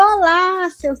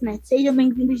seus netos, sejam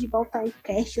bem-vindos de volta ao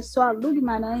Uaicast. Eu sou a Lu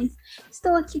Guimarães,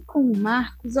 estou aqui com o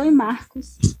Marcos. Oi,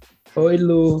 Marcos. Oi,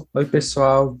 Lu. Oi,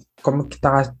 pessoal. Como que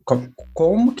tá?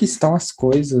 Como que estão as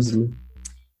coisas, Lu?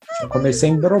 Eu comecei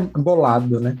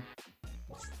embolado, né?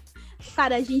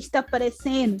 Cara, a gente tá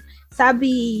parecendo,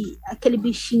 sabe aquele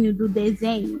bichinho do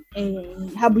desenho,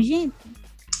 rabugento?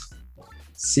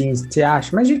 Sim, você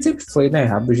acha? Mas a gente sempre foi, né,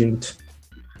 rabugento?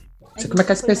 Não sei como é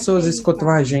que as pessoas escutam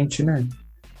a gente, né?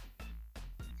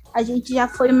 A gente já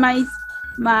foi mais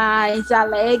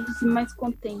alegres e mais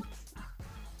contentes.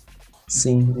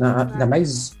 Sim, ainda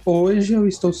mais hoje eu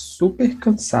estou super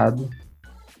cansado,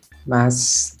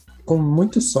 mas com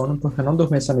muito sono, porque eu não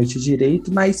dormi essa noite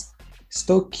direito, mas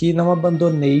estou aqui, não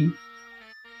abandonei.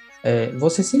 Vou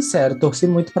ser sincero, torci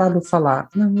muito para Lu falar,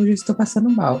 não, hoje eu estou passando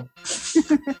mal.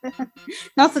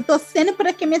 Nossa, torcendo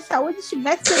para que minha saúde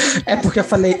estivesse... Porque eu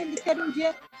falei...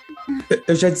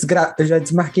 Eu já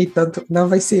desmarquei tanto, não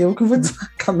vai ser eu que vou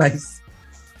desmarcar mais.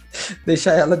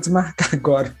 Deixa ela desmarcar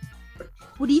agora.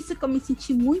 Por isso que eu me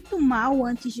senti muito mal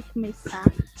antes de começar.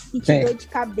 Senti dor de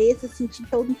cabeça, senti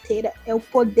toda inteira. É o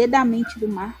poder da mente do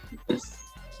Marcos.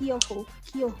 Que horror,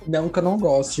 que horror. Não que eu não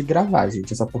gosto de gravar,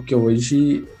 gente. É só porque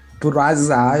hoje, por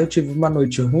azar, eu tive uma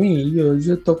noite ruim e hoje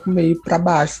eu tô meio pra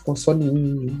baixo, com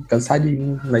soninho,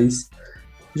 cansadinho. Mas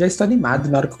já estou animado.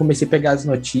 Na hora que eu comecei a pegar as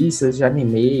notícias, já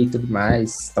animei e tudo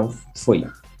mais. Então, foi.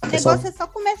 O negócio é só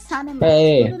começar, né?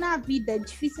 Tudo na vida. É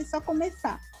difícil, é só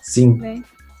começar. Sim. Né?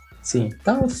 Sim,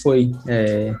 então foi.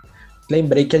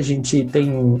 Lembrei que a gente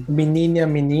tem menino e a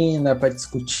menina para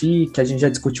discutir, que a gente já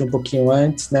discutiu um pouquinho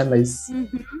antes, né? Mas. Uhum.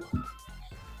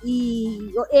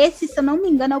 E esse, se eu não me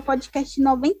engano, é o podcast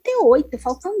 98.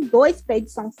 Faltam 2 para a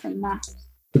edição 100, Marcos.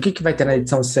 O que vai ter na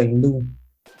edição 100, Lu?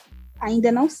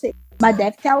 Ainda não sei. Mas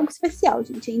deve ter algo especial,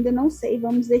 gente. Ainda não sei.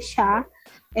 Vamos deixar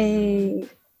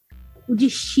o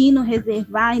destino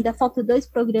reservar. Ainda faltam 2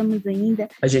 programas ainda.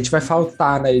 A gente vai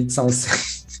faltar na edição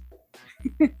 100.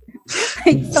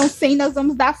 Edição 100 nós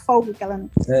vamos dar folga que ela não...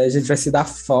 A gente vai se dar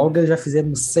folga, já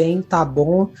fizemos 100, tá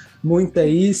bom, muito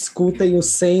aí, escutem o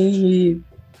 100 e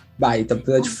vai, tá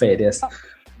de férias.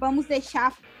 Vamos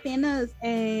deixar apenas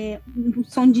um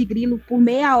som de grilo por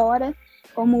meia hora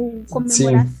como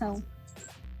comemoração.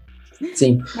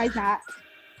 Sim.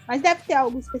 Mas deve ter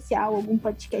algo especial, algum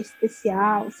podcast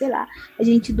especial, sei lá, a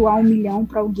gente doar 1 milhão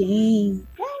para alguém,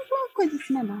 alguma coisa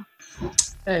assim, menor.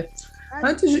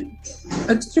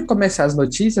 Antes de começar as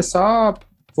notícias, só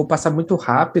vou passar muito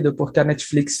rápido, porque a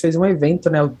Netflix fez um evento,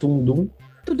 né, o Tundum.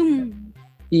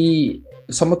 E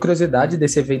só uma curiosidade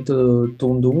desse evento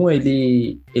Tundum,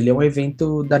 ele é um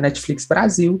evento da Netflix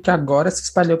Brasil, que agora se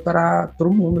espalhou para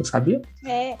o mundo, sabia?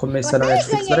 Começando a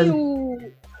Netflix Brasil.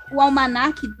 O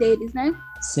almanaque deles, né?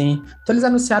 Sim. Então eles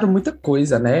anunciaram muita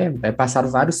coisa, né? Passaram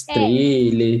vários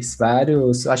trailers,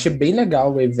 achei bem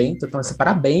legal o evento. Então, assim,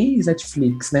 parabéns,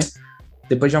 Netflix, né?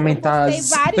 Depois de aumentar as...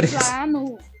 Postei vários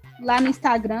lá no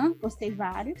Instagram, postei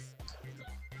vários.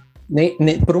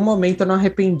 Por um momento eu não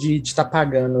arrependi de estar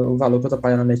pagando o valor que eu tô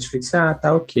pagando na Netflix.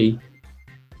 Tá ok.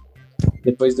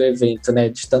 Depois do evento, né?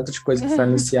 De tanto de coisa que foi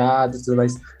anunciado e tudo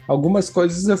mais. Algumas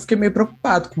coisas eu fiquei meio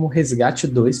preocupado, como o Resgate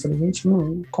 2. Falei, gente,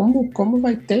 como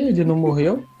vai ter? Ele não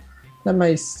morreu?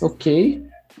 Mas ok,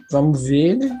 vamos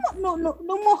ver, né?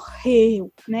 Não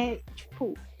morreu, né?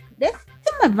 Tipo,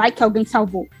 vai que alguém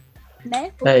salvou,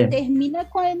 né? Porque termina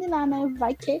com ele lá, né?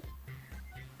 Vai que...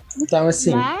 Então,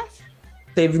 assim...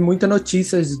 Teve muitas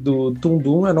notícias do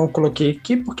Tundum, eu não coloquei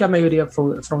aqui, porque a maioria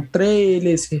foram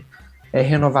trailers,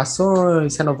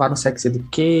 renovações, renovaram Sex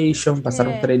Education,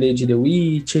 passaram um trailer de The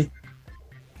Witch.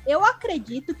 Eu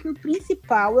acredito que o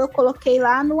principal eu coloquei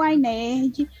lá no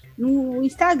Uainerd, no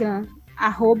Instagram,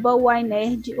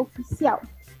 @uainerdoficial.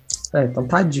 Então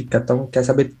tá a dica. Então, quer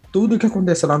saber tudo o que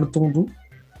aconteceu lá no Tundum?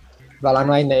 Vai lá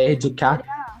no Uainerd,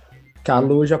 que a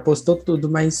Lu já postou tudo,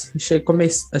 mas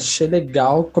achei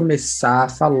legal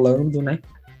começar falando, né?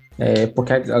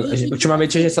 Porque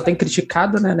ultimamente a gente só tem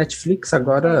criticado, né, Netflix,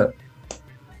 agora...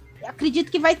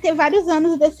 Acredito que vai ter vários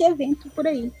anos desse evento por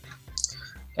aí.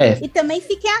 E também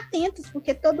fiquem atentos,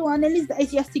 porque todo ano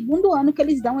esse é o segundo ano que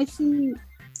eles dão esse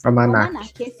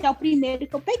almanac. Esse é o primeiro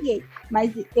que eu peguei.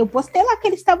 Mas eu postei lá que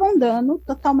eles estavam dando,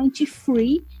 totalmente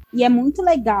free, e é muito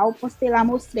legal. Postei lá,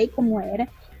 mostrei como era.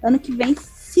 Ano que vem,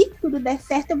 se tudo der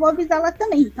certo, eu vou avisar lá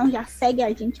também. Então já segue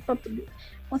a gente para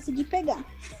conseguir pegar.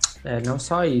 Não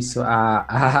só isso.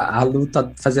 A Lu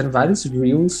tá fazendo vários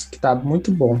reels que tá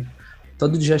muito bom.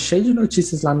 Todo dia cheio de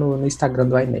notícias lá no Instagram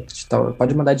do iNet. Então,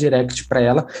 pode mandar direct para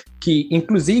ela, que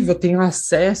inclusive eu tenho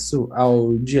acesso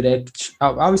ao direct,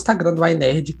 ao Instagram do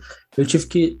iNerd. Eu tive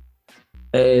que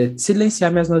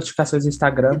silenciar minhas notificações do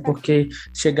Instagram, porque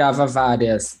chegava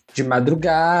várias de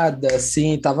madrugada,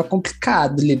 assim, tava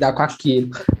complicado lidar com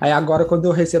aquilo. Aí agora, quando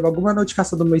eu recebo alguma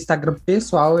notificação do meu Instagram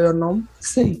pessoal, eu não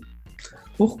sei,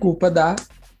 por culpa da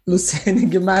Luciene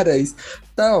Guimarães.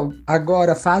 Então,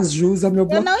 agora faz jus ao meu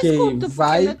bloqueio. Eu não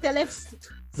escuto,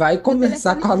 vai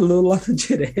conversar com a Lula no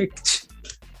direct.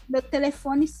 Meu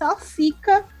telefone só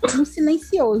fica no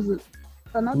silencioso.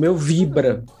 Meu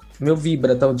vibra,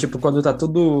 então, tipo, quando tá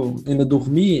tudo indo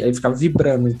dormir, aí ficava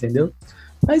vibrando, entendeu?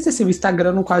 Mas, assim, o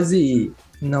Instagram quase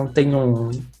não tem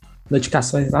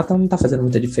notificações lá, então não tá fazendo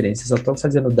muita diferença, só tô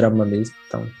fazendo drama mesmo,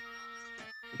 então.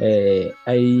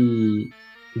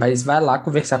 Mas vai lá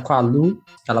conversar com a Lu,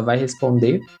 ela vai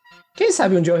responder. Quem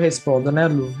sabe um dia eu respondo, né,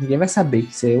 Lu? Ninguém vai saber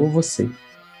se é eu ou você.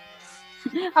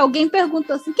 Alguém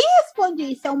perguntou assim, quem responde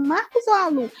isso? É o Marcos ou a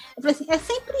Lu? Eu falei assim, é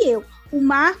sempre eu. O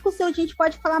Marcos, a gente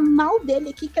pode falar mal dele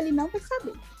aqui, que ele não vai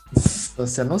saber.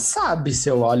 Você não sabe se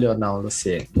eu olho ou não,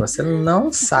 Luciene. Você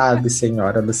não sabe,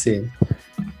 senhora Luciene.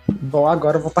 Bom,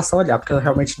 agora eu vou passar a olhar, porque eu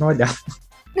realmente não olhava.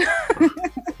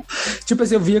 Tipo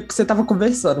assim, eu via que você tava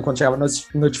conversando quando chegava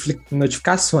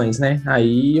notificações, né?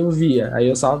 Aí eu via, aí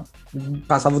eu só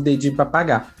passava o dedinho pra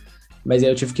apagar. Mas aí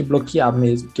eu tive que bloquear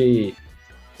mesmo, porque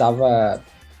tava...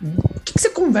 O que você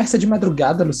conversa de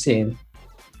madrugada, Luciene?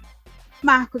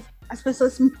 Marcos, as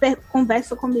pessoas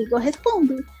conversam comigo, eu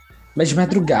respondo. Mas de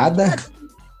madrugada?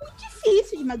 Muito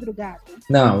difícil de madrugada.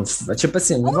 Não, tipo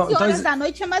assim... 11 horas da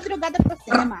noite é madrugada pra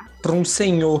você, né, Marcos? Pra um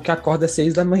senhor que acorda às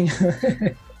 6 da manhã.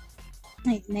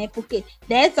 Né? Porque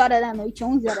 10 horas da noite,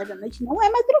 11 horas da noite não é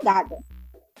madrugada.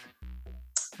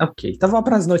 Ok, então vamos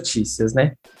para as notícias,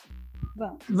 né?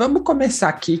 Vamos começar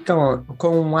aqui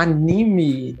com um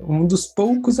anime, um dos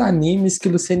poucos animes que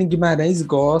Luciene Guimarães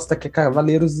gosta, que é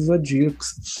Cavaleiros dos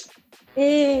Zodíacos.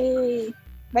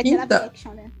 Vai ter live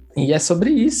action, né? E é sobre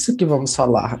isso que vamos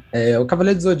falar. O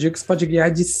Cavaleiro dos Zodíacos pode ganhar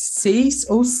de 6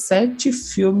 ou 7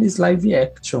 filmes live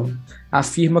action,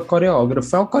 afirma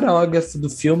coreógrafo. É o coreógrafo do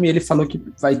filme, ele falou que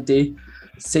vai ter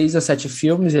 6 ou 7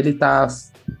 filmes, ele tá,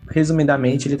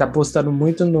 resumidamente, ele tá apostando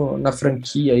muito na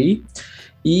franquia aí,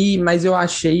 mas eu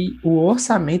achei o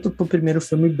orçamento pro primeiro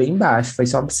filme bem baixo, foi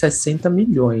só 60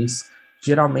 milhões.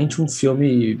 Geralmente um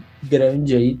filme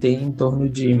grande aí tem em torno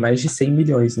de mais de 100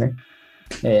 milhões, né?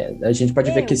 A gente pode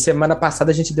ver que semana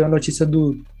passada a gente deu a notícia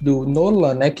do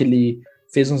Nolan, né? Que ele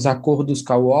fez uns acordos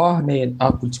com a Warner,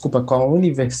 com a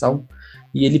Universal,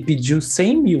 e ele pediu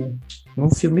 100 mil num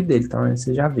filme dele, então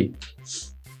você já vê.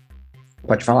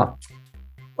 Pode falar.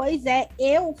 Pois é,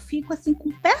 eu fico assim com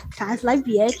o pé atrás,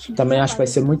 live action. Também acho que vai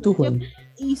ser muito ruim.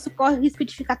 Isso corre o risco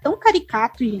de ficar tão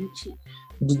caricato, gente.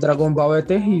 Do Dragon Ball é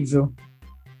terrível.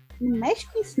 Não mexe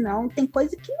com isso, não. Tem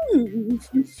coisa que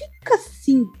não fica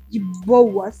assim de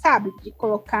boa, sabe? De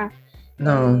colocar.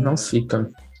 Não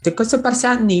fica. Tem coisa que é pra ser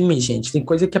anime, gente. Tem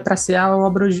coisa que é pra ser a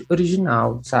obra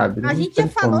original, sabe? A gente já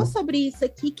falou sobre isso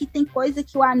aqui, que tem coisa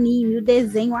que o anime, o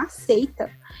desenho aceita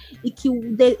e que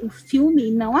o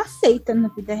filme não aceita na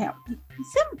vida real.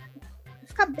 Isso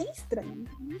fica bem estranho,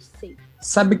 não sei.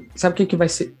 Sabe o que vai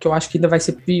ser? Que eu acho que ainda vai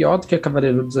ser pior do que o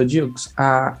Cavaleiro dos Zodíacos?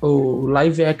 O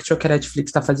live action que a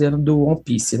Netflix tá fazendo do One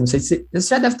Piece. Não sei se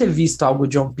você já deve ter visto algo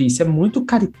de One Piece. É muito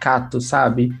caricato,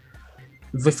 sabe?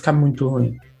 Vai ficar muito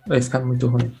ruim.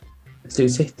 Tenho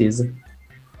certeza.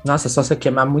 Nossa, só se eu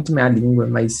queimar muito minha língua,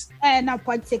 mas... não,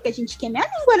 pode ser que a gente queime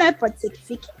a língua, né? Pode ser que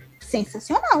fique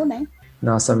sensacional, né?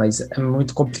 Nossa, mas é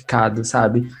muito complicado,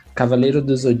 sabe? Cavaleiro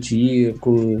dos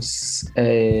Zodíacos,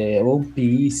 One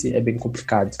Piece, é bem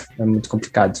complicado. É muito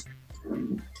complicado.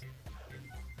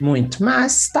 Muito.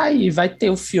 Mas tá aí, vai ter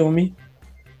o filme.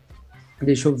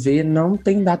 Deixa eu ver, não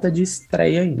tem data de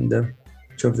estreia ainda.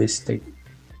 Deixa eu ver se tem.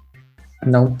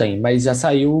 Não tem, mas já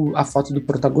saiu a foto do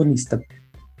protagonista.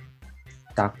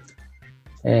 Tá.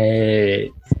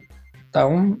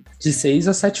 Então, de 6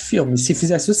 a 7 filmes. Se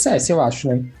fizer sucesso, eu acho,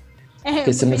 né?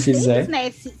 Porque se não fizer... Né?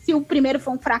 Se o primeiro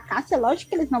for um fracasso, é lógico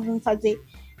que eles não vão fazer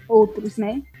outros,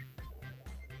 né?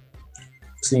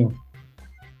 Sim.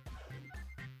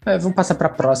 Vamos passar para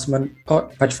a próxima.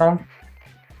 Pode falar?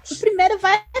 O primeiro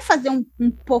vai fazer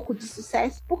um pouco de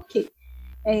sucesso, porque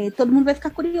todo mundo vai ficar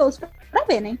curioso para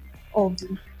ver, né?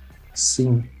 Óbvio.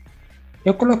 Sim.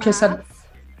 Eu coloquei essa...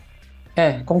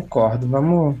 concordo.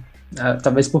 Vamos...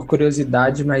 talvez por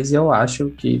curiosidade, mas eu acho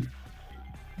que...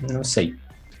 Não sei.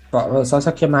 Só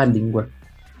queimar a língua.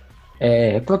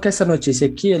 Eu coloquei essa notícia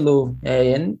aqui, Lu,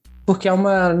 porque é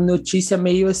uma notícia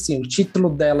meio assim, o título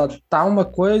dela tá uma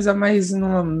coisa, mas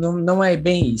não é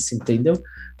bem isso, entendeu?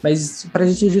 Mas pra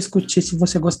gente discutir se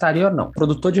você gostaria ou não.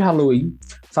 Produtor de Halloween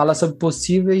fala sobre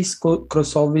possíveis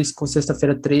crossovers com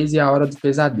Sexta-feira 13 e A Hora do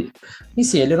Pesadelo. E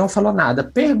sim, ele não falou nada.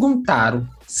 Perguntaram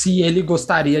se ele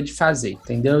gostaria de fazer,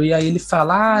 entendeu? E aí ele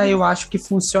fala, eu acho que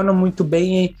funciona muito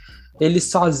bem eles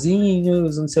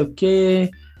sozinhos, não sei o quê.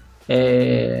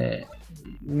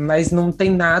 Mas não tem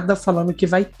nada falando que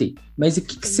vai ter. Mas o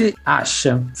que você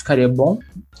acha? Ficaria bom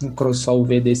um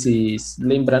crossover desses?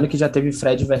 Lembrando que já teve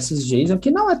Fred versus Jason, que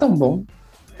não é tão bom.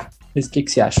 Mas o que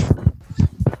você acha?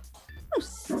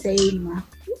 Não sei, mano.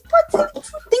 Pode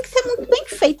ser, tem que ser muito bem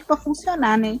feito pra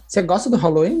funcionar, né? Você gosta do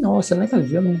Halloween? Não, você nunca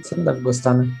viu, né? Você não deve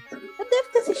gostar, né? Eu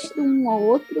devo ter assistido um ou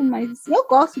outro, mas assim, eu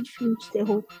gosto de filme de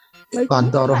terror. Eu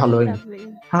adoro Halloween.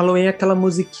 Halloween é aquela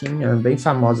musiquinha bem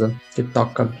famosa que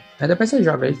toca. Aí depois você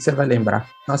joga aí que você vai lembrar.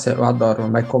 Nossa, eu adoro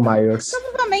Michael Myers.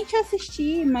 Provavelmente eu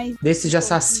assisti, mas... Desses de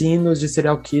assassinos, de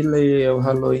serial killer, o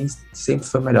Halloween sempre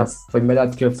foi melhor. Foi melhor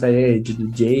do que o Fred, o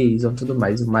Jason, tudo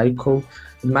mais. O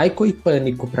Michael e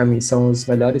Pânico, pra mim, são as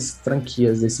melhores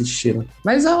franquias desse estilo.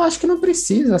 Mas eu acho que não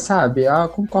precisa, sabe? Eu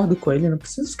concordo com ele, não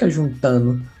precisa ficar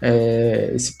juntando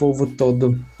esse povo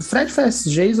todo. O Fred vs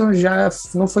Jason já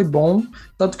não foi bom,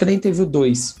 tanto que nem teve o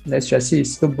 2, né? Se tivesse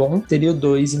sido bom, teria o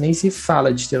 2, e nem se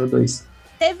fala de ter o 2.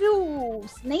 Teve o...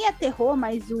 Nem é terror,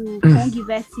 mas o Kong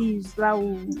versus lá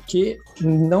o... Que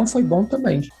não foi bom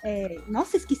também.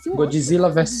 Nossa, esqueci o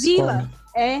Godzilla vs Kong.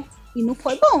 E não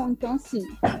foi bom, então assim...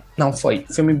 Não foi.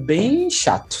 Filme bem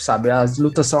chato, sabe? As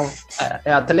lutas são...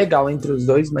 É até legal entre os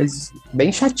dois, mas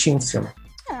bem chatinho o filme.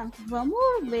 Vamos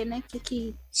ver, né?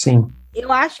 Que... Sim.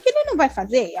 Eu acho que ele não vai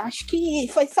fazer. Acho que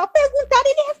foi só perguntar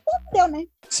e ele respondeu, né?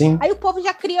 Sim. Aí o povo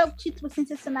já cria o título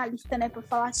sensacionalista, né? Pra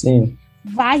falar Sim. Assim,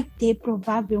 vai ter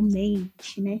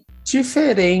provavelmente, né?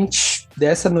 Diferente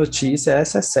dessa notícia,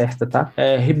 essa é certa, tá?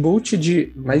 Reboot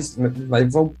de... Mas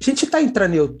a gente tá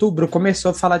entrando em outubro,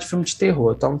 começou a falar de filme de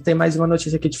terror. Então tem mais uma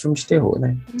notícia aqui de filme de terror,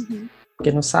 né? Uhum.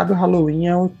 Porque não sabe, o Halloween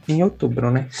é em outubro,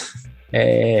 né?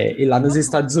 E lá nos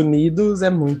Estados Unidos é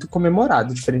muito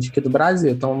comemorado, diferente aqui do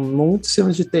Brasil. Então, muitos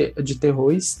filmes de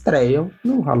terror estreiam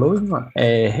no Halloween.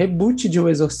 Reboot de O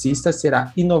Exorcista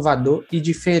será inovador e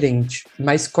diferente,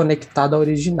 mas conectado ao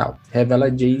original, revela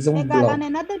Jason Blum. Não é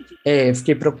nada disso. Eu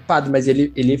fiquei preocupado, mas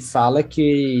ele fala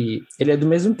que... Ele é do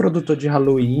mesmo produtor de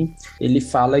Halloween. Ele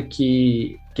fala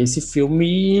que esse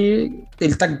filme,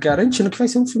 ele tá garantindo que vai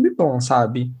ser um filme bom,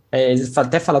 sabe? Ele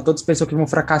até fala, todos pensam que vão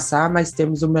fracassar, mas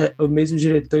temos o mesmo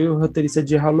diretor e o roteirista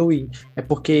de Halloween. É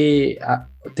porque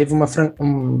teve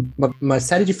uma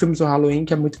série de filmes do Halloween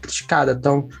que é muito criticada.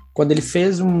 Então, quando ele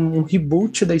fez um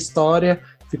reboot da história,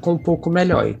 ficou um pouco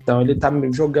melhor. Então ele tá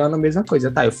jogando a mesma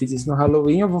coisa. Tá, eu fiz isso no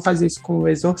Halloween, eu vou fazer isso com o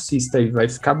Exorcista e vai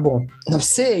ficar bom. Não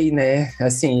sei, né?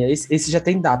 Assim, esse já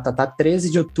tem data, tá? 13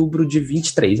 de outubro de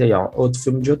 23, aí ó, outro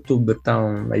filme de outubro.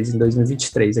 Então, mas em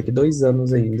 2023, daqui 2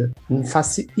 anos ainda. Não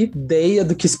faço ideia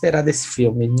do que esperar desse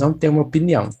filme, não tenho uma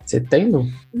opinião. Você tem, Lu?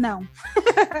 Não.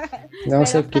 Não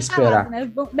sei o que esperar. Falado,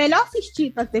 né? Melhor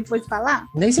assistir pra depois falar?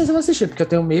 Nem sei se eu vou assistir, porque eu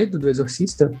tenho medo do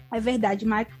Exorcista. É verdade,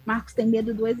 Marcos tem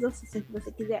medo do Exorcista. Se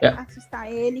você quiser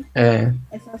assustar ele, é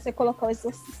só você colocar o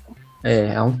Exorcista.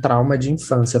 É um trauma de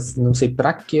infância. Não sei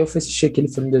pra que eu fui assistir aquele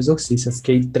filme do Exorcista.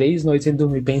 Fiquei 3 noites sem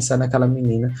dormir pensando naquela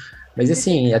menina. Mas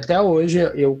assim, até hoje,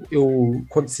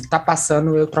 quando se tá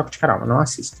passando, eu troco de canal, eu não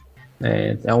assisto.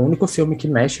 É o único filme que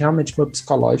mexe realmente com o meu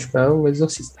psicológico, é o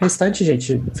Exorcista. O restante,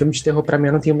 gente, filme de terror pra mim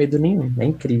eu não tenho medo nenhum, é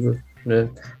incrível.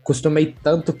 Acostumei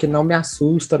tanto que não me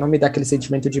assusta, não me dá aquele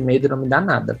sentimento de medo, não me dá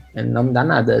nada. Não me dá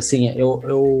nada. Assim,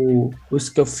 os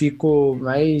que eu fico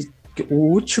mais... O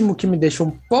último que me deixou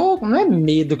um pouco... Não é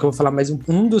medo que eu vou falar, mas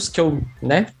um dos que eu,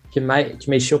 né... Que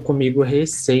mexeu comigo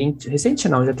recente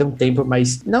não, já tem um tempo,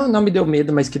 mas não me deu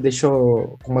medo, mas que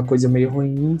deixou uma coisa meio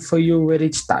ruim, foi o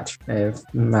Hereditário.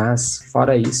 Mas,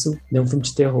 fora isso, deu um filme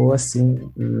de terror, assim,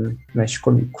 mexe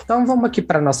comigo. Então, vamos aqui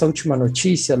para nossa última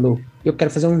notícia, Lu. Eu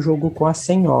quero fazer um jogo com a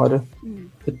senhora.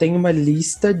 Eu tenho uma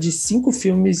lista de 5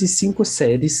 filmes e 5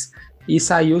 séries, e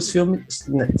saiu os filmes...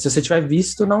 Se você tiver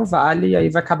visto, não vale, aí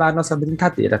vai acabar a nossa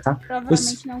brincadeira, tá?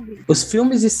 Provavelmente não vi. Os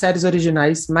filmes e séries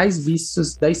originais mais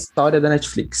vistos da história da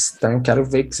Netflix. Então eu quero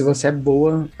ver se você é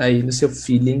boa aí no seu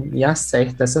feeling e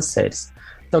acerta essas séries.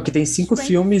 Então aqui tem 5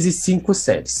 filmes e 5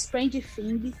 séries. Stranger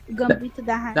Things, O Gambito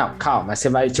da Rainha. Não, calma, você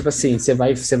vai, tipo assim, você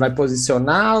vai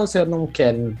posicionar ou você não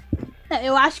quer...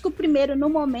 Eu acho que o primeiro, no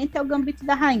momento, é o Gambito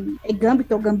da Rainha. É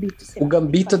Gambito ou Gambito? O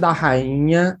Gambito da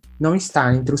Rainha não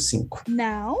está entre os 5.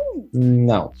 Não?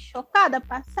 Não. Chocada,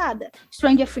 passada.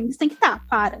 Stranger Things tem que estar,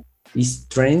 para.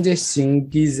 Stranger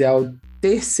Things é o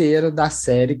terceiro da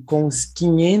série com os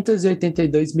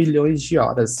 582 milhões de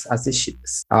horas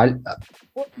assistidas. Olha.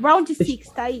 Round 6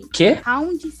 tá aí. Quê?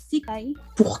 Round 6 tá aí.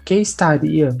 Por que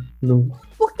estaria no...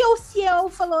 Porque o CEO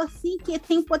falou assim que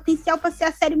tem potencial para ser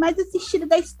a série mais assistida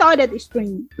da história do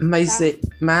streaming. Mas,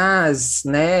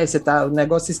 tá? né, o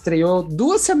negócio estreou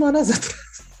 2 semanas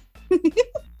atrás.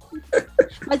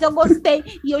 Mas eu gostei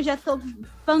e eu já tô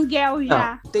fangirl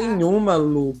já. Não, tem uma,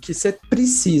 Lu, que você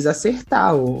precisa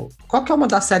acertar. Qual que é uma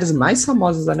das séries mais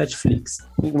famosas da Netflix?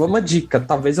 Uma dica,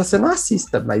 talvez você não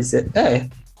assista, mas é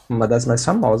uma das mais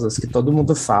famosas, que todo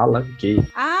mundo fala.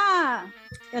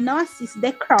 Eu não assisto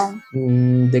The Crown.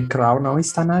 The Crown não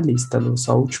está na lista, Lu,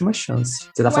 só a última chance.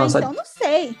 Você tá falando então não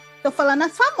sei. Tô falando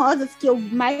as famosas, que eu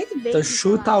mais vejo. Então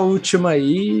chuta a última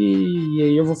aí, e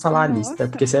aí eu vou falar a lista,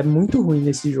 porque você é muito ruim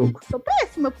nesse jogo. Tô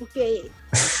péssima, porque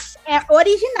é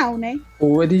original, né?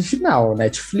 O original,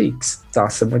 Netflix.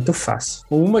 Nossa, muito fácil.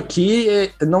 Uma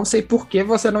que não sei por que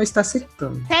você não está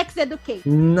acertando. Sex Education.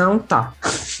 Não tá.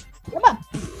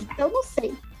 Eu não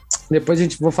sei.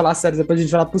 Depois vou falar sério, depois a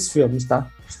gente vai lá pros filmes, tá?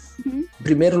 Em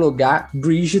primeiro lugar,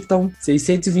 Bridgerton,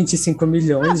 625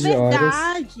 milhões de horas.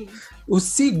 Verdade. O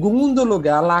segundo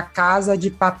lugar, La Casa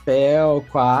de Papel,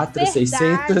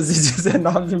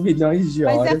 619 milhões de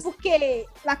horas. Mas é porque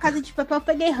La Casa de Papel eu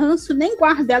peguei ranço, nem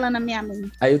guardo ela na minha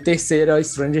mente. Aí o terceiro é o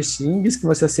Stranger Things, que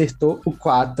você acertou. O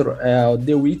 4 é o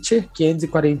The Witcher,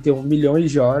 541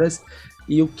 milhões de horas.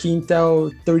 E o quinto é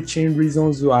o 13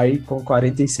 Reasons Why, com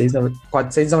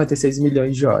 496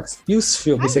 milhões de horas. E os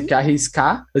filmes, você quer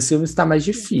arriscar? Os filmes tá mais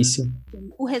difícil.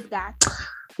 O Resgate.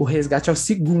 O Resgate é o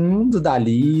segundo da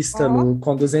lista, Lu,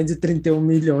 com 231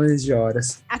 milhões de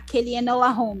horas. Aquele Enola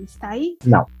Holmes, tá aí?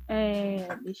 Não.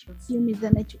 Deixa eu ver. Filmes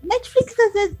da Netflix. Netflix,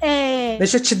 às vezes,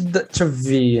 Deixa eu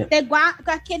ver.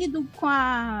 Aquele do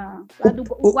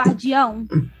Guardião.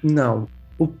 Não.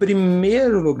 O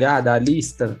primeiro lugar da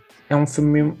lista é um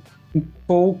filme um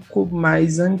pouco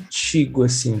mais antigo,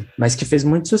 assim, mas que fez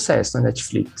muito sucesso na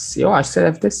Netflix. Eu acho que você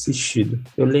deve ter assistido.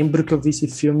 Eu lembro que eu vi esse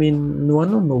filme no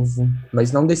ano novo,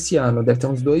 mas não desse ano, deve ter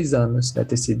uns 2 anos, deve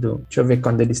ter sido... Deixa eu ver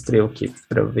quando ele estreou aqui,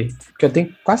 pra eu ver. Porque eu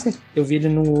tenho quase... Eu vi ele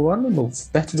no ano novo,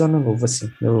 perto do ano novo, assim.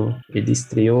 Ele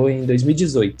estreou em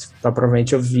 2018. Então,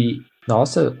 provavelmente eu vi...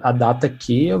 Nossa, a data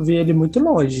aqui, eu vi ele muito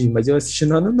longe, mas eu assisti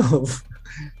no ano novo.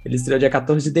 Ele estreou dia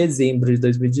 14 de dezembro de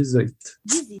 2018.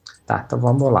 Tá, então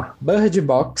vamos lá. Bird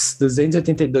Box,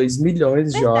 282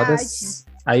 milhões de horas.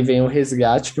 Aí vem o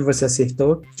Resgate, que você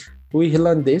acertou. O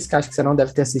Irlandês, que acho que você não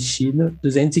deve ter assistido,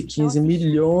 215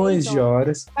 milhões de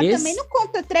horas. Mas também não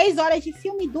conta 3 horas de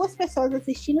filme e 2 pessoas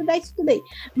assistindo, daí estudei.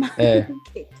 Mas...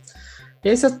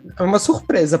 Esse é uma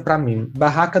surpresa pra mim.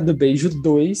 Barraca do Beijo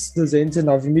 2,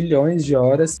 209 milhões de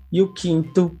horas. E o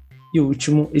quinto e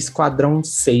último, Esquadrão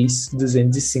 6,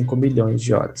 205 milhões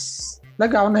de horas.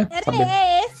 Legal, né?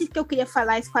 É esse que eu queria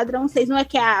falar, Esquadrão 6, não é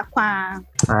que é com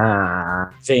a...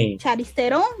 vem. Charlize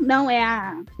Theron? Não, é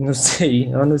a... Não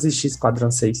sei, eu não assisti Esquadrão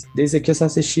 6. Desde aqui eu só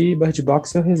assisti Bird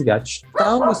Box e o Resgate.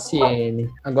 Então, Luciene,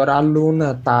 agora a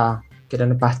Luna tá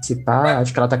querendo participar,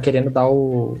 acho que ela tá querendo dar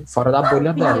o fora da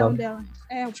bolha dela.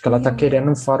 Acho que ela tá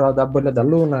querendo fora da bolha da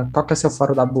Luna. Qual que é seu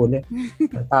fora da bolha?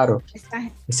 Parou.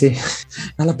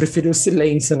 Ela preferiu o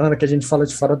silêncio na hora que a gente fala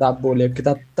de fora da bolha, porque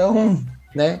tá tão,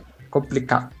 né,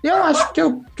 complicado. Eu acho que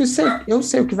eu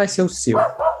sei o que vai ser o seu.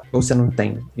 Ou você não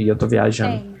tem, e eu tô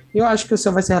viajando. Eu acho que o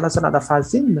seu vai ser relacionado à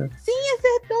Fazenda. Sim,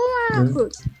 acertou,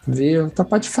 Marcos. Viu? Então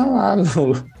pode falar,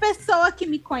 Lu. Pessoa que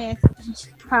me conhece, a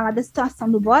gente fala da situação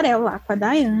do Borel lá com a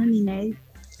Daiane, né?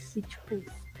 Que, tipo...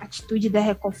 A atitude da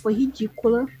Record foi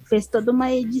ridícula. Fez toda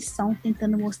uma edição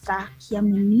tentando mostrar que a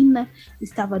menina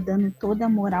estava dando toda a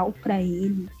moral pra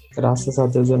ele. Graças a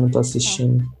Deus eu não tô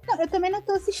assistindo. Não, eu também não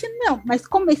tô assistindo, não. Mas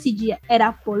como esse dia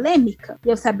era polêmica, e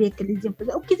eu sabia que eles iam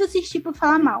fazer, eu quis assistir pra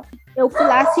falar mal. Eu fui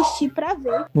lá assistir pra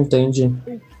ver. Entendi.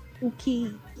 O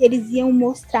que eles iam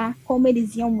mostrar, como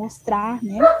eles iam mostrar,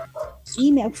 né?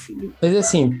 E, meu filho... Mas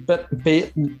assim,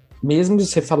 mesmo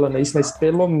você falando isso, mas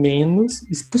pelo menos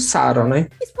expulsaram, né?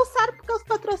 Expulsaram porque os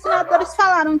patrocinadores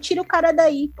falaram, tira o cara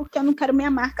daí, porque eu não quero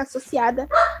minha marca associada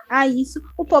a isso.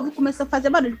 O povo começou a fazer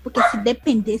barulho, porque se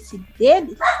dependesse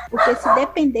deles,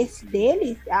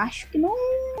 acho que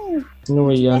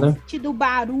não ia, né? Tido o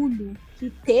barulho que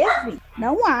teve,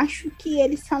 não acho que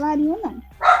eles falariam, não.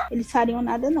 Eles fariam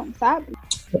nada, não, sabe?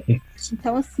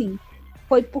 Então, assim,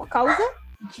 foi por causa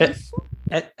disso.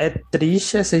 É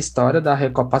triste essa história da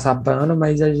Record passar pano,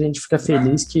 mas a gente fica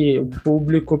feliz que o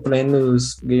público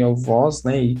plenos ganhou voz,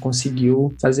 né, e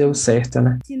conseguiu fazer o certo,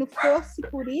 né? Se não fosse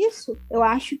por isso, eu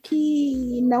acho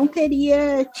que não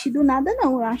teria tido nada,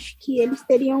 não. Eu acho que eles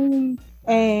teriam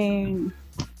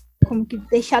como que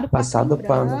deixado passado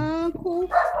branco,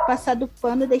 passado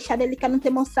pano, deixado ele que não ter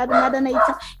mostrado nada na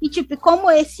edição. E tipo, como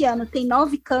esse ano tem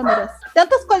 9 câmeras,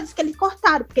 tantas coisas que eles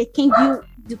cortaram, porque quem viu,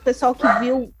 o pessoal que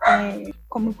viu,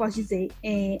 como eu posso dizer,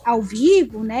 ao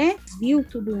vivo, né, viu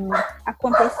tudo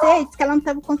acontecer, disse que ela não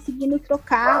estava conseguindo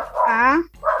trocar a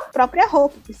própria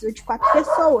roupa, precisou de 4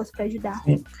 pessoas para ajudar.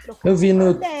 Eu vi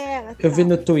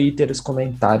no Twitter os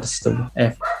comentários, tudo.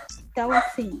 Então,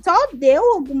 assim, só deu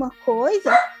alguma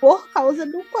coisa por causa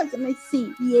do coisa, mas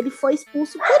sim, e ele foi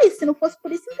expulso por isso. Se não fosse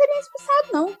por isso, não teria expulsado,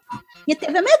 não. E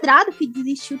teve a Medrado que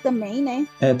desistiu também, né?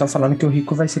 Estão falando que o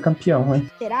Rico vai ser campeão,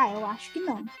 hein? Será? Eu acho que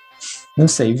não. Não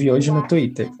sei, vi hoje no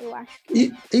Twitter. Eu acho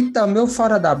que então, meu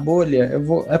fora da bolha,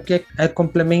 é porque é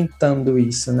complementando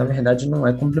isso. Na verdade, não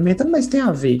é complementando, mas tem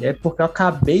a ver. É porque eu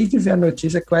acabei de ver a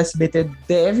notícia que o SBT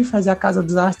deve fazer a Casa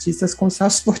dos Artistas com o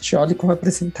Celso Portiolli como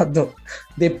apresentador.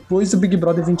 Depois do Big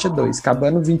Brother 22.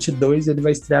 Acabando 22, ele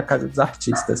vai estrear a Casa dos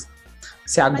Artistas.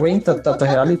 Você aguenta tanto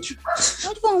reality?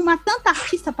 Onde vão arrumar tanta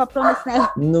artista pra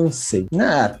promocionar? Não sei.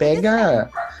 Pega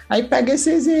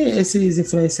esses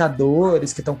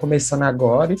influenciadores que estão começando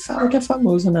agora e falam que é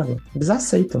famoso, né? Eles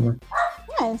aceitam, né?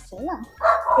 Sei lá.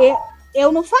 Eu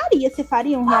não faria. Você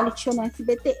faria um reality show no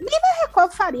SBT? Nem na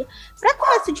Record faria. Pra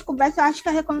começo de conversa, eu acho que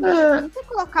a Record não ter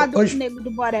colocado o Nego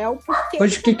do Borel, porque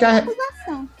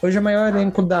hoje o maior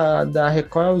elenco da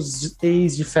Record é os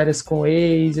ex de Férias com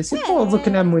Ex, esse povo que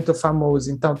não é muito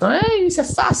famoso. Então isso é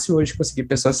fácil hoje conseguir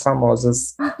pessoas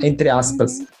famosas, entre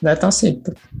aspas. Né? Então, assim,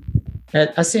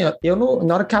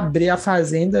 na hora que abri a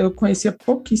Fazenda, eu conhecia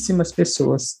pouquíssimas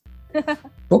pessoas.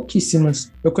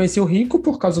 Pouquíssimas. Eu conheci o Rico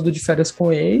por causa do De Férias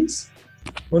com Ex,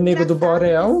 o Nego do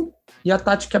Borel e a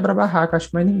Tati Quebra-Barraca, acho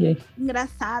que mais ninguém.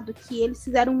 Engraçado que eles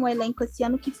fizeram um elenco esse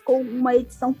ano que ficou uma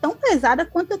edição tão pesada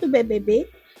quanto a do BBB,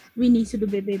 o início do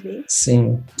BBB.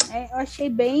 Sim. Eu achei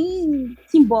bem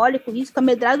simbólico isso, que a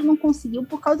Medrado não conseguiu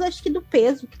por causa, acho que, do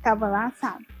peso que tava lá,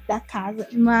 sabe, da casa.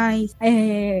 Mas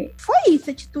foi isso,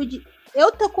 a atitude. Eu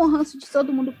tô com ranço de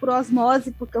todo mundo por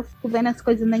osmose, porque eu fico vendo as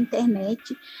coisas na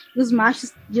internet, e os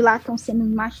machos de lá estão sendo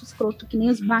machos escroto, que nem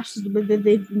os machos do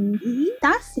BBB 20. E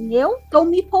tá assim, eu tô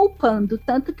me poupando,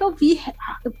 tanto que eu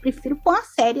prefiro pôr uma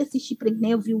série, assistir, pra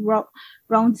nem eu vi o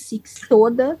Round 6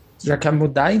 toda. Já quer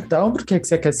mudar então? Por que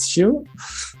você quer assistir?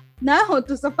 Não, eu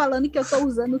tô só falando que eu tô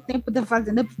usando o tempo da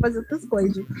Fazenda pra fazer outras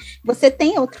coisas. Você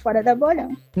tem outro fora da bolha?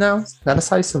 Não, era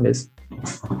só isso mesmo.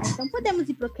 Então podemos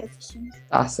ir pro que assistimos.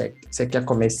 Tá certo. Você quer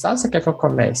começar ou você quer que eu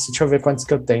comece? Deixa eu ver quantos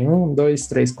que eu tenho. 1, 2,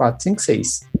 3, 4, 5,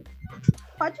 6.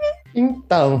 Pode ir.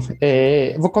 Então,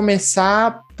 vou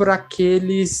começar por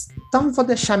aqueles... Então, vou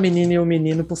deixar a menina e o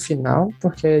menino pro final,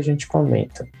 porque a gente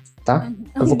comenta, tá?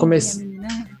 Eu vou começar...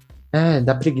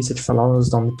 dá preguiça de falar os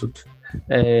nomes tudo.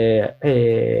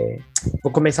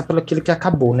 Vou começar pelo aquele que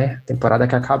acabou, né? Temporada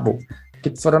que acabou.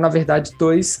 Que foram, na verdade,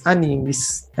 2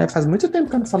 animes. Faz muito tempo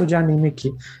que eu não falo de anime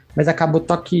aqui. Mas acabou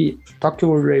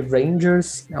Tokyo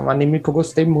Revengers. É um anime que eu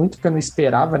gostei muito, que eu não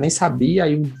esperava, nem sabia.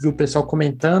 Aí vi o pessoal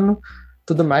comentando,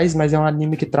 tudo mais. Mas é um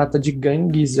anime que trata de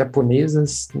gangues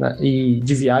japonesas, né, e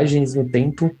de viagens no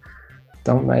tempo.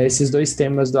 Então, esses 2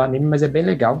 temas do anime, mas é bem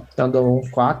legal. Então, dou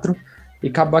 4. E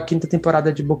acabou a 5ª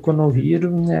temporada de Boku no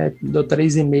Hero, né? Dou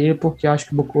 3,5, porque eu acho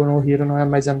que Boku no Hero não é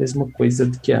mais a mesma coisa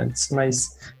do que antes,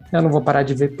 mas eu não vou parar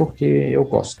de ver porque eu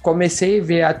gosto. Comecei a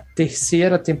ver a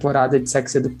 3ª temporada de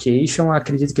Sex Education,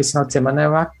 acredito que esse final de semana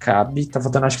eu acabe, tá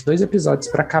faltando acho que 2 episódios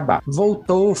pra acabar.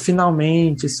 Voltou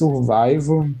finalmente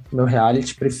Survival, meu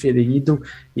reality preferido,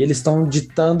 e eles estão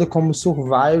ditando como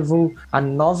Survival a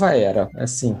nova era,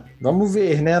 assim, vamos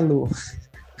ver, né, Lu?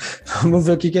 Vamos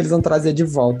ver o que eles vão trazer de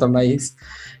volta, mas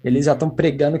eles já estão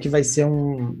pregando que vai ser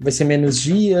menos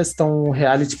dias, então o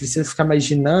reality precisa ficar mais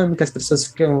dinâmico, as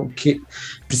pessoas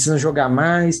precisam jogar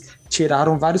mais,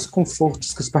 tiraram vários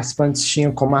confortos que os participantes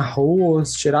tinham, como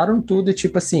arroz, tiraram tudo e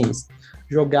tipo assim,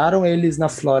 jogaram eles na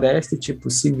floresta e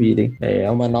tipo, se virem. É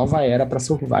uma nova era para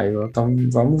Survival, então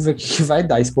vamos ver o que vai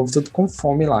dar, esse povo tudo com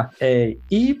fome lá.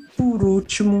 E por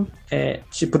último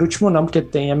não, porque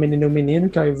tem a menina e o menino,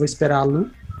 que aí eu vou esperar a Lu.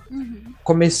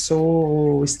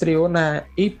 Estreou na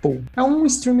Apple. É um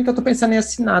streaming que eu tô pensando em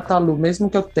assinar, tá, Lu? Mesmo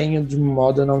que eu tenha de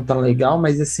modo não tão legal,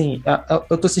 mas assim,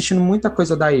 eu tô assistindo muita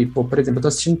coisa da Apple. Por exemplo, eu tô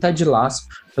assistindo Ted Lasso,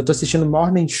 eu tô assistindo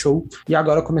Morning Show, e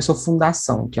agora começou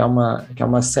Fundação, que é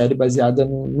uma série baseada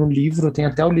no livro. Tem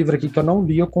até o livro aqui que eu não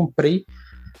li, eu comprei,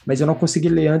 mas eu não consegui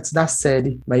ler antes da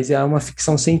série. Mas é uma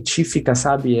ficção científica,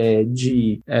 sabe?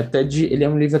 Ele é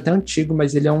um livro até antigo,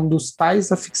 mas ele é um dos pais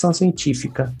da ficção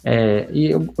científica. E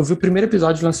eu vi o primeiro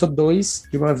episódio, lançou 2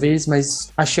 de uma vez,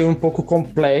 mas achei um pouco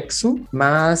complexo,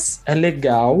 mas é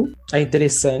legal. é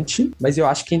interessante, mas eu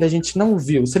acho que ainda a gente não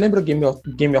viu. Você lembra o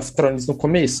Game of Thrones no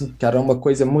começo? Que era uma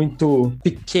coisa muito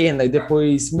pequena e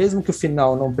depois, mesmo que o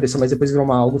final não prestou, mas depois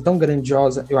virou algo tão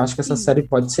grandiosa, eu acho que essa série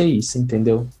pode ser isso,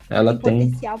 entendeu? Ela tem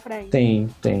potencial pra isso. Tem.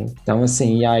 Então,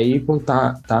 assim, e a Apple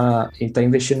ele tá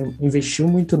investiu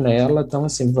muito nela, então,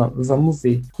 assim, vamos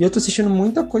ver. E eu tô assistindo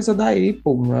muita coisa da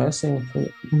Apple, né? Assim,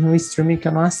 no streaming que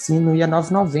eu não assino, e é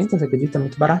R$9,90, você acredita? É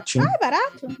muito baratinho. Ah, é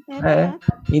barato? É barato.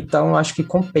 Então, eu acho que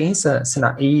compensa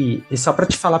assinar. E só pra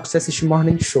te falar pra você assistir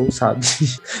Morning Show, sabe?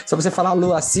 Só pra você falar,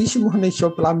 Lu, assiste Morning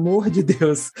Show, pelo amor de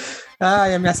Deus. Ah,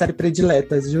 é a minha série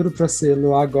predileta, juro pra você,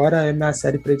 Lu, agora é minha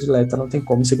série predileta, não tem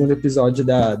como. O segundo episódio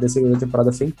da segunda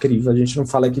temporada foi incrível, a gente não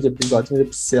fala aqui de episódio, mas eu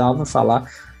precisava falar.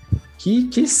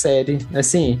 Que série,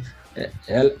 assim,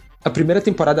 a primeira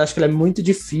temporada, acho que ela é muito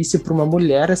difícil para uma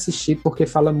mulher assistir, porque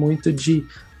fala muito de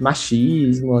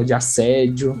machismo, de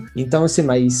assédio. Então, assim,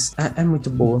 mas é muito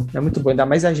boa. É muito boa. Ainda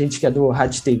mais a gente que é do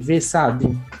Rádio TV,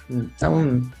 sabe?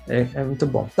 Então, é muito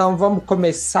bom. Então, vamos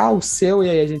começar o seu, e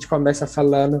aí a gente começa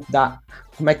falando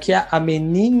como é que é a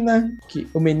menina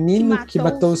o menino que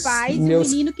matou os pais, meus...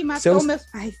 O menino que matou meus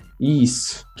pais.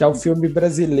 Isso, que é o filme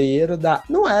brasileiro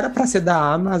não era pra ser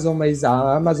da Amazon, mas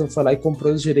a Amazon foi lá e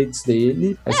comprou os direitos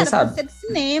dele. Aí você sabe. Era pra ser do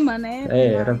cinema, né?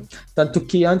 Era. Tanto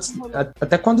que antes,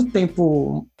 até quando o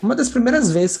tempo... Uma das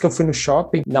primeiras vezes que eu fui no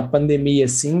shopping, na pandemia,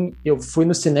 assim, eu fui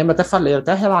no cinema,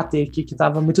 até relatei aqui que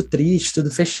tava muito triste,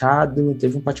 tudo fechado.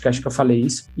 Teve um podcast que eu falei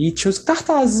isso. E tinha os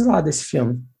cartazes lá desse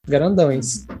filme,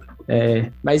 grandões.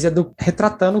 Mas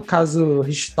retratando o caso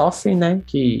Richthofen, né,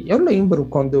 que eu lembro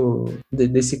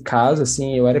desse caso,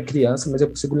 assim, eu era criança, mas eu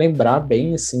consigo lembrar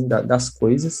bem, assim, das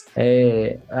coisas.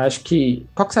 Acho que...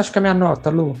 Qual que você acha que é a minha nota,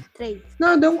 Lu? 3.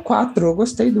 Não, deu um 4, eu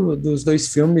gostei dos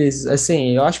dois filmes,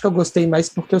 assim, eu acho que eu gostei mais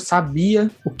porque eu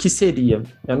sabia o que seria.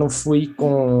 Eu não fui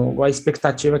com a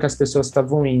expectativa que as pessoas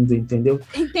estavam indo, entendeu?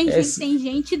 Tem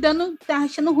gente tá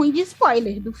achando ruim de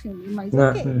spoiler do filme, mas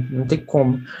não tem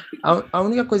como. A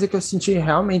única coisa que eu senti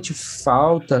realmente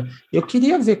falta, eu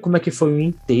queria ver como é que foi o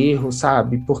enterro,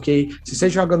 sabe? Porque se você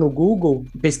joga no Google,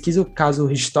 pesquisa o caso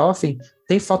Richthofen,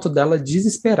 tem foto dela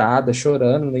desesperada,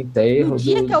 chorando no enterro. No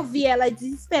dia que eu vi ela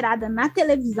desesperada na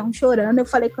televisão, chorando, eu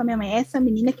falei com a minha mãe, essa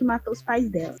menina que matou os pais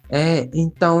dela.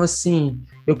 Então, assim,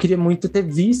 eu queria muito ter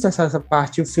visto essa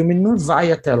parte, e o filme não vai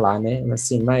até lá, né?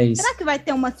 Assim, mas... Será que vai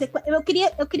ter uma sequência? Eu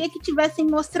queria que tivessem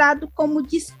mostrado como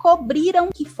descobriram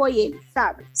que foi ele,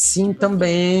 sabe? Sim,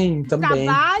 também. O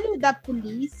trabalho da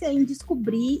polícia em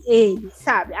descobrir ele,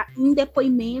 sabe? Em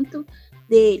depoimento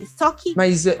deles. Só que...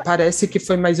 Mas parece que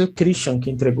foi mais o Christian que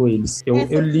entregou eles.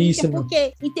 Eu li isso.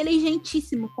 Porque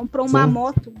inteligentíssimo, comprou uma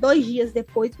moto 2 dias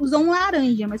depois, usou um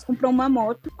laranja, mas comprou uma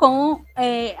moto com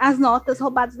as notas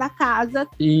roubadas da casa.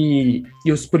 E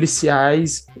os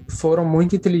policiais foram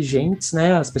muito inteligentes,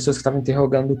 né? As pessoas que estavam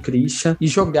interrogando o Christian, e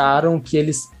jogaram que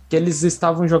eles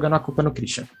estavam jogando a culpa no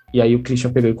Christian. E aí o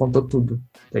Christian pegou e contou tudo,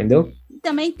 entendeu?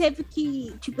 Também teve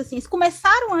que, tipo assim, eles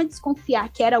começaram a desconfiar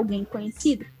que era alguém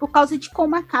conhecido por causa de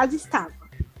como a casa estava.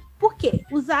 Por quê?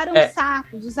 Usaram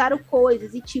sacos, usaram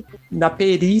coisas e tipo... Na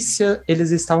perícia,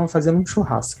 eles estavam fazendo um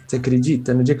churrasco. Você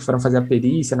acredita? No dia que foram fazer a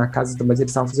perícia na casa, mas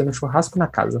eles estavam fazendo um churrasco na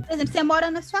casa. Por exemplo, você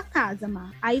mora na sua casa,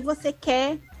 Mar. Aí você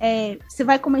quer... você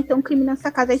vai cometer um crime na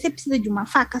sua casa. Aí você precisa de uma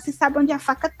faca, você sabe onde a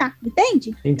faca tá.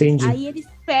 Entende? Entendi. Aí eles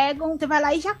pegam... Você vai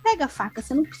lá e já pega a faca.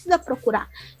 Você não precisa procurar.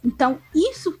 Então,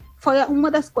 isso... foi uma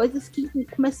das coisas que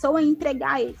começou a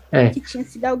entregar ele, que tinha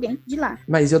sido alguém de lá.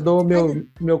 Mas eu dou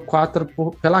meu 4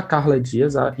 pela Carla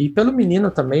Dias, e pelo menino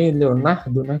também,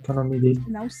 Leonardo, né, que é o nome dele.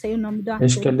 Não sei o nome do ator.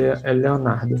 Acho que é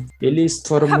Leonardo. Eles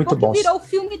foram muito bons. Virou o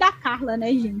filme da Carla,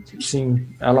 né, gente? Sim,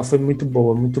 ela foi muito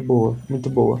boa, muito boa, muito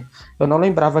boa. Eu não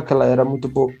lembrava que ela era muito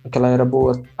boa, que ela era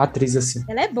boa atriz, assim.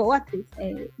 Ela é boa atriz,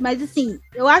 mas assim,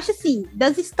 eu acho assim,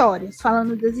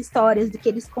 falando das histórias do que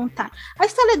eles contaram, a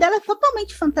história dela é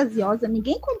totalmente fantasiosa,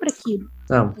 ninguém compra aquilo.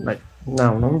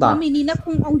 Não dá. Uma menina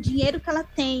com o dinheiro que ela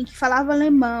tem, que falava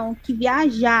alemão, que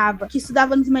viajava, que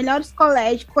estudava nos melhores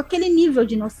colégios, com aquele nível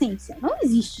de inocência. Não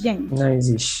existe, gente. Não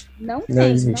existe. Não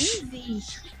existe.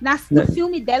 No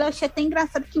filme dela, eu achei até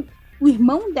engraçado que o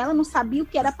irmão dela não sabia o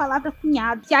que era a palavra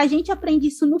cunhado, que a gente aprende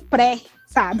isso no pré,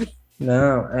 sabe?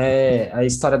 Não, a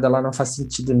história dela não faz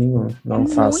sentido nenhum. Não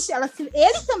faz.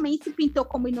 Ele também se pintou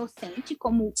como inocente,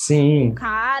 como um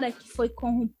cara que foi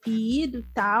corrompido e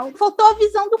tal. Faltou a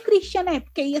visão do Christian, né?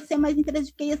 Porque ia ser mais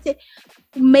interessante, porque ia ser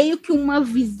meio que uma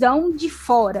visão de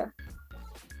fora.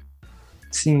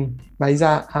 Sim, mas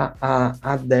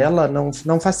a dela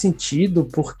não faz sentido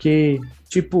porque,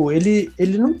 tipo,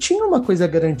 ele não tinha uma coisa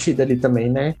garantida ali também,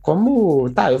 né? Como,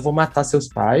 tá, eu vou matar seus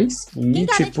pais Quem e,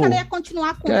 garante tipo... que ela ia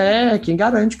continuar com ele? Quem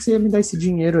garante que você ia me dar esse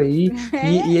dinheiro aí?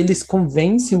 E eles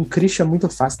convencem o Christian muito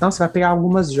fácil. Não, você vai pegar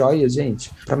algumas joias,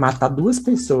 gente, pra matar duas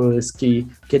pessoas que,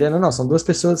 querendo ou não, são duas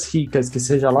pessoas ricas, que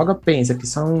você já logo pensa que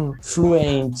são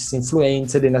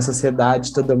influentes ali na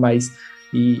sociedade e tudo mais.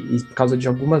 E por causa de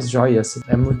algumas joias,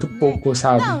 é muito pouco,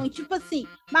 sabe? Não, tipo assim,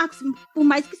 Marcos, por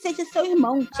mais que seja seu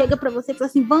irmão, chega pra você e fala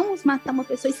assim, vamos matar uma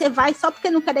pessoa, e você vai só porque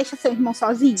não quer deixar seu irmão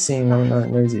sozinho? Sim,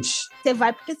 não existe. Você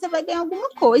vai porque você vai ganhar alguma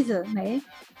coisa, né?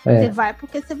 É. Você vai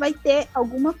porque você vai ter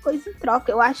alguma coisa em troca.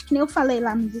 Eu acho que nem eu falei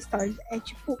lá nos stories, é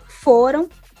tipo, foram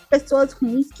pessoas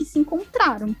ruins que se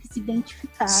encontraram, que se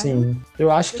identificaram. Sim,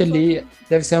 eu acho que ali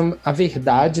deve ser a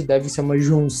verdade, deve ser uma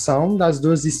junção das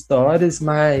duas histórias,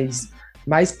 mas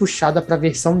mais puxada para a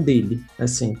versão dele,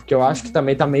 assim, porque eu acho que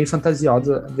também tá meio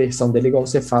fantasiosa a versão dele, igual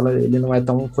você fala, ele não é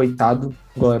tão coitado,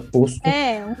 igual é posto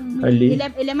ali.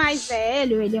 Ele é mais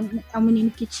velho, ele é um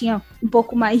menino que tinha um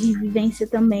pouco mais de vivência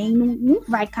também, não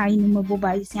vai cair numa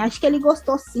bobagem assim. Acho que ele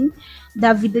gostou sim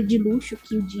da vida de luxo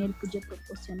que o dinheiro podia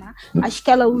proporcionar. Acho que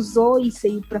ela usou isso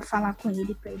aí para falar com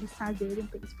ele, para eles fazerem,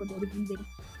 para eles poderem viverem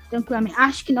tranquilamente.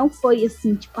 Acho que não foi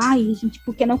assim, tipo, ai, gente,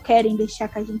 porque não querem deixar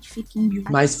que a gente fique em.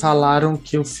 Mas falaram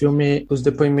que o filme, os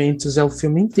depoimentos é o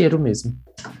filme inteiro mesmo.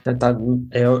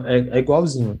 É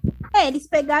igualzinho. Eles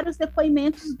pegaram os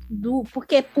depoimentos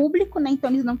porque é público, né? Então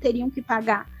eles não teriam que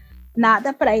pagar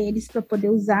nada para eles para poder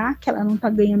usar, que ela não tá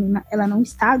ganhando, ela não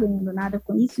está ganhando nada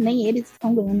com isso, nem eles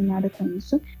estão ganhando nada com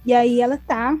isso. E aí ela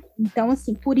tá, então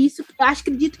assim, por isso, eu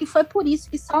acredito que foi por isso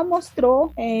que só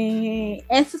mostrou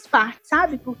essas partes,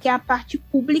 sabe? Porque é a parte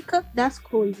pública das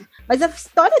coisas. Mas a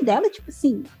história dela, tipo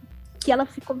assim, que ela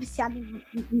ficou viciada em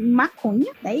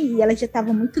maconha, né? E ela já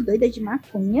estava muito doida de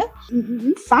maconha.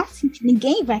 Não faz sentido,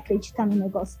 ninguém vai acreditar num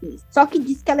negócio desse. Só que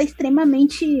diz que ela é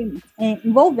extremamente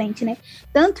envolvente, né?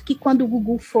 Tanto que quando o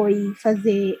Gugu foi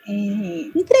fazer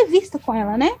entrevista com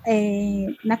ela, né?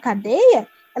 Na cadeia,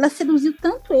 ela seduziu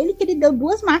tanto ele que ele deu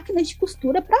 2 máquinas de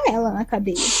costura para ela na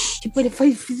cadeia. Tipo, ele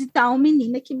foi visitar uma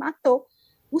menina que matou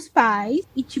os pais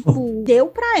e, tipo, deu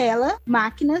pra ela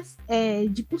máquinas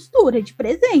de costura, de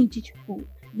presente, tipo,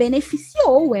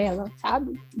 beneficiou ela,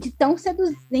 sabe? De tão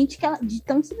seduzente que ela...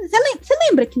 Você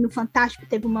lembra que no Fantástico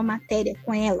teve uma matéria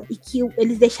com ela e que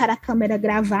eles deixaram a câmera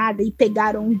gravada e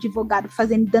pegaram um advogado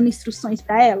dando instruções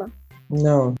pra ela?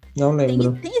 Não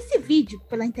lembro. Tem esse vídeo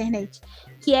pela internet,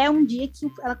 que é um dia que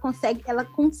ela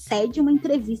concede uma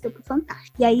entrevista pro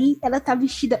Fantástico. E aí ela tá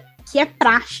vestida, que é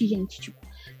praxe, gente, tipo,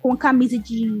 com a camisa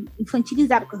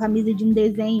infantilizada, com a camisa de um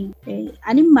desenho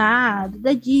animado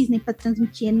da Disney para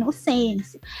transmitir a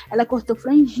inocência. Ela cortou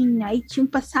franjinha, aí tinha um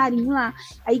passarinho lá.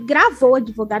 Aí gravou o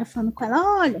advogado falando com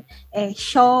ela, olha,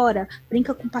 chora,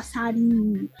 brinca com o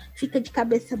passarinho, fica de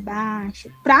cabeça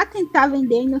baixa, pra tentar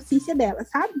vender a inocência dela,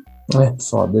 sabe? É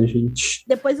foda, gente.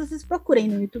 Depois vocês procurem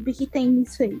no YouTube que tem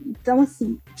isso aí. Então,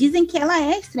 assim, dizem que ela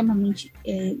é extremamente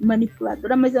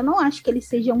manipuladora, mas eu não acho que ele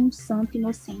seja um santo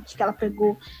inocente, que ela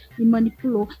pegou e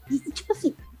manipulou. E, tipo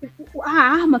assim, a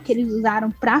arma que eles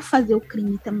usaram pra fazer o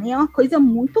crime também é uma coisa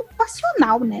muito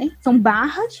passional, né? São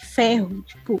barras de ferro.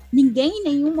 Tipo, ninguém em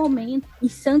nenhum momento, em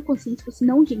sã consciência, falou assim,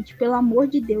 não, gente, pelo amor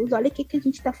de Deus, olha o que a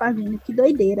gente tá fazendo, que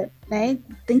doideira, né?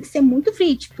 Tem que ser muito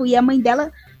frio. Tipo, e a mãe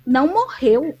dela não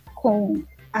morreu com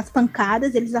as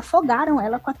pancadas, eles afogaram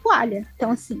ela com a toalha.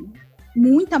 Então, assim,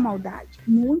 muita maldade.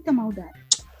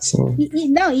 Sim.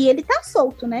 E ele tá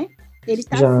solto, né? Ele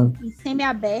tá assim,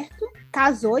 semi-aberto,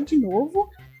 casou de novo,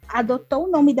 adotou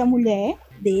o nome da mulher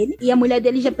dele, e a mulher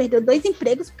dele já perdeu 2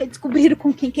 empregos, porque descobriram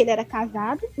com quem que ele era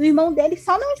casado. O irmão dele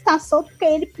só não está solto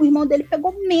porque o irmão dele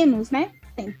pegou menos, né?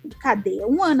 Tempo de cadeia,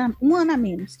 um ano a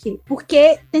menos que ele,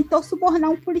 porque tentou subornar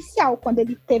um policial quando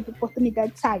ele teve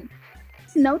oportunidade de sair.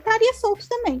 Senão estaria solto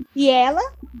também. E ela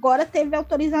agora teve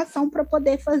autorização para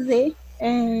poder fazer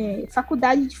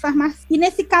faculdade de farmácia. E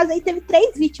nesse caso aí teve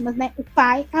 3 vítimas, né? O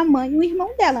pai, a mãe e o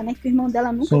irmão dela, né? Que o irmão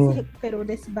dela nunca se recuperou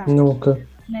desse barco. Nunca.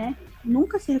 Né?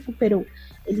 Nunca se recuperou.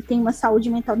 Ele tem uma saúde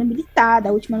mental debilitada.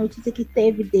 A última notícia que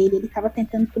teve dele, ele estava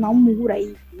tentando pular um muro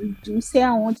aí, de não sei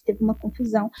aonde, teve uma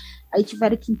confusão. Aí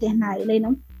tiveram que internar ele, aí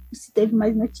não se teve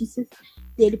mais notícias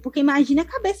dele, porque imagina a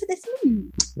cabeça desse menino.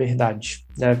 Verdade.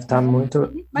 Deve estar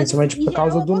muito, principalmente por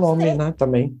causa do nome, né,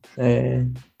 também.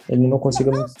 Ele não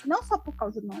conseguiu... Não só por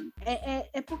causa do nome.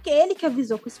 É porque ele que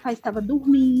avisou que os pais estavam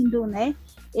dormindo, né?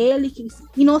 Ele que,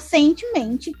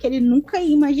 inocentemente, que ele nunca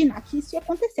ia imaginar que isso ia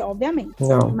acontecer, obviamente.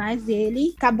 Não. Mas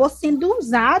ele acabou sendo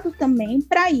usado também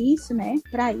pra isso, né?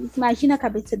 Pra isso. Imagina a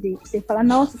cabeça dele. Você fala,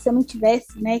 nossa, se eu não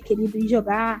tivesse, né, querido ir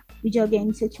jogar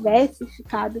videogame, se eu tivesse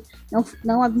ficado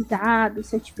não avisado,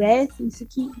 se eu tivesse isso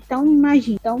aqui. Então,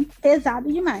 imagina. Então,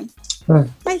 pesado demais.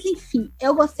 Mas enfim,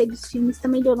 eu gostei dos filmes,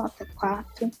 também deu nota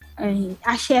 4.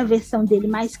 Achei a versão dele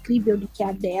mais crível do que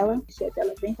a dela. Achei a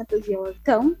dela bem fantasiosa.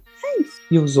 Então, é isso.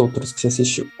 E os outros que você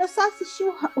assistiu? Eu só assisti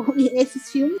esses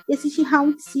filmes e assisti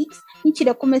Round 6.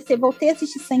 Mentira, voltei a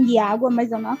assistir Sangue e Água,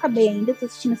 mas eu não acabei ainda. Tô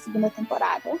assistindo a segunda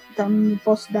temporada. Então não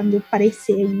posso dar meu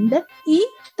parecer ainda. E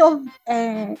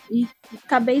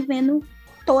acabei vendo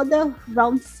toda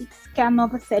Round 6, que é a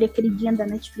nova série queridinha da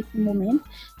Netflix no momento.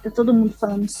 Tá todo mundo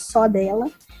falando só dela.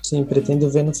 Sim, pretendo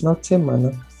ver no final de semana.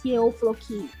 O CEO falou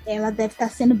que ela deve estar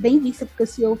sendo bem vista, porque o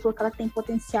CEO falou que ela tem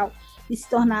potencial de se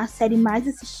tornar a série mais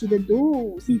assistida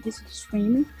do serviço de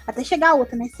streaming. Até chegar a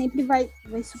outra, né? Sempre vai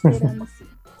superando assim.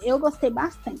 Eu gostei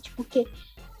bastante, porque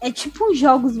é tipo uns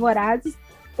Jogos Vorazes,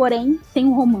 porém sem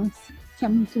um romance, que é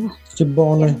muito bom. Que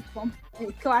bom, né? Muito bom.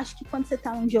 Que eu acho que quando você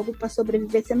tá num jogo pra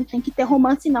sobreviver, você não tem que ter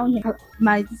romance não, gente.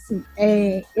 Mas assim,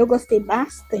 eu gostei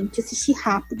bastante, assisti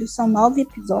rápido, são 9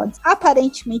 episódios.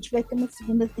 Aparentemente vai ter uma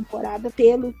segunda temporada,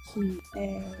 pelo que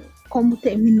como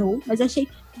terminou, mas achei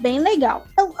bem legal.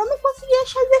 Eu não consegui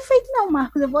achar defeito não,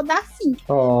 Marcos, eu vou dar 5.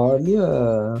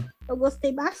 Olha... Eu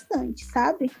gostei bastante,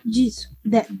 sabe? Disso.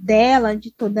 Dela, de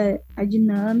toda a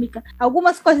dinâmica.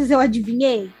 Algumas coisas eu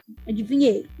adivinhei.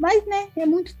 Mas, né, é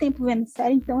muito tempo vendo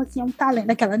série, então, assim, é um talento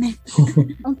daquela, né?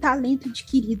 É um talento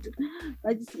adquirido.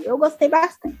 Mas, assim, eu gostei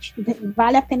bastante.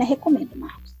 Vale a pena, recomendo,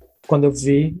 Marcos. Quando eu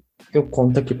vi, eu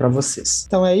conto aqui pra vocês.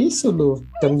 Então é isso, Lu.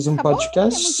 Temos um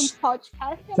podcast.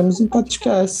 Temos um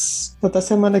podcast. Até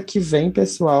semana que vem,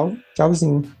 pessoal.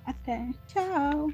 Tchauzinho. Até. Tchau.